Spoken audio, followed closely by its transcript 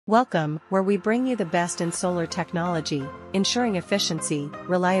Welcome, where we bring you the best in solar technology, ensuring efficiency,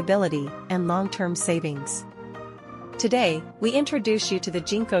 reliability, and long-term savings. Today, we introduce you to the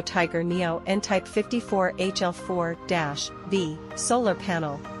Jinko Tiger Neo N-type 54HL4-V solar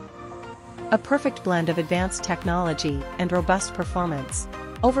panel. A perfect blend of advanced technology and robust performance.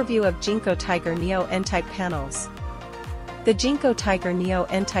 Overview of Jinko Tiger Neo N-type panels. The Jinko Tiger Neo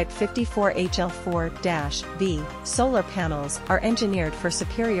N-type 54HL4-V solar panels are engineered for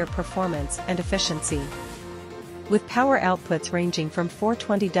superior performance and efficiency. With power outputs ranging from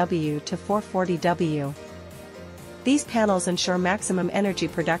 420W to 440W. These panels ensure maximum energy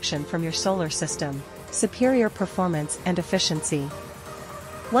production from your solar system, superior performance and efficiency.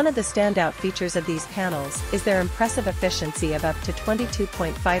 One of the standout features of these panels is their impressive efficiency of up to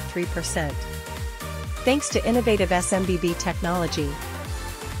 22.53%. Thanks to innovative SMBB technology,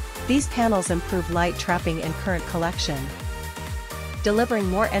 these panels improve light trapping and current collection, delivering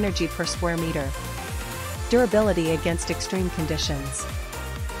more energy per square meter. Durability against extreme conditions.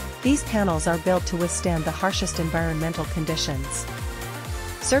 These panels are built to withstand the harshest environmental conditions.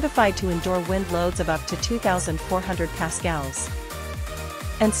 Certified to endure wind loads of up to 2,400 Pascals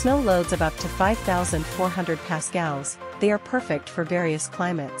and snow loads of up to 5,400 Pascals, they are perfect for various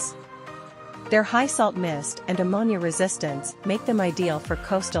climates. Their high salt mist and ammonia resistance make them ideal for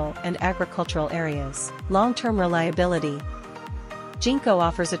coastal and agricultural areas. Long-term reliability. Jinko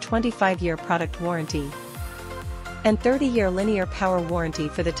offers a 25-year product warranty and 30-year linear power warranty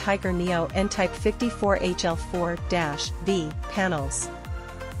for the Tiger Neo N-type 54HL4-V panels.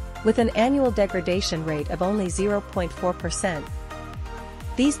 With an annual degradation rate of only 0.4%,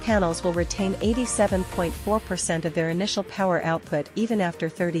 these panels will retain 87.4% of their initial power output even after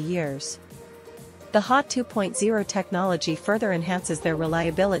 30 years. The HOT 2.0 technology further enhances their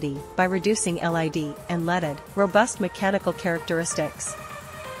reliability by reducing LED and leaded, robust mechanical characteristics.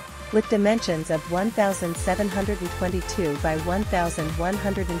 With dimensions of 1,722 by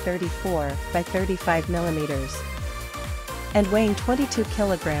 1,134 by 35 millimeters and weighing 22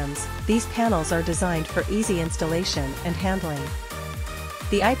 kilograms, these panels are designed for easy installation and handling.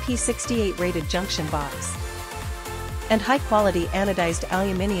 The IP68 rated junction box and high-quality anodized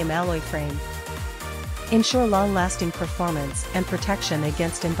aluminum alloy frame ensure long-lasting performance and protection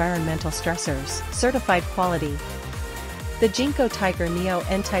against environmental stressors. Certified quality. The Jinko Tiger Neo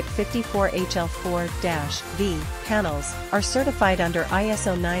N-type 54HL4-V panels are certified under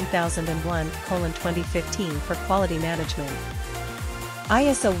ISO 9001:2015 for quality management,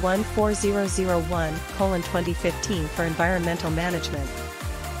 ISO 14001:2015 for environmental management,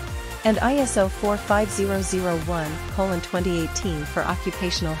 and ISO 45001:2018 for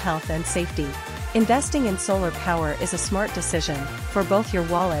occupational health and safety. Investing in solar power is a smart decision for both your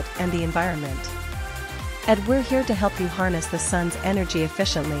wallet and the environment. And we're here to help you harness the sun's energy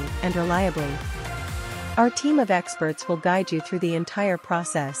efficiently and reliably. Our team of experts will guide you through the entire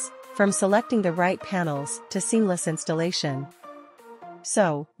process, from selecting the right panels to seamless installation.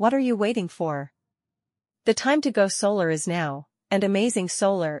 So, what are you waiting for? The time to go solar is now, and Amazing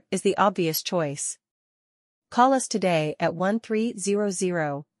Solar is the obvious choice. Call us today at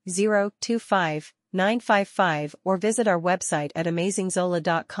 1300-025-955 or visit our website at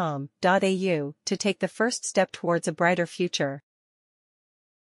amazingsolar.com.au to take the first step towards a brighter future.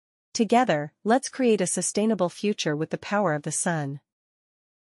 Together, let's create a sustainable future with the power of the sun.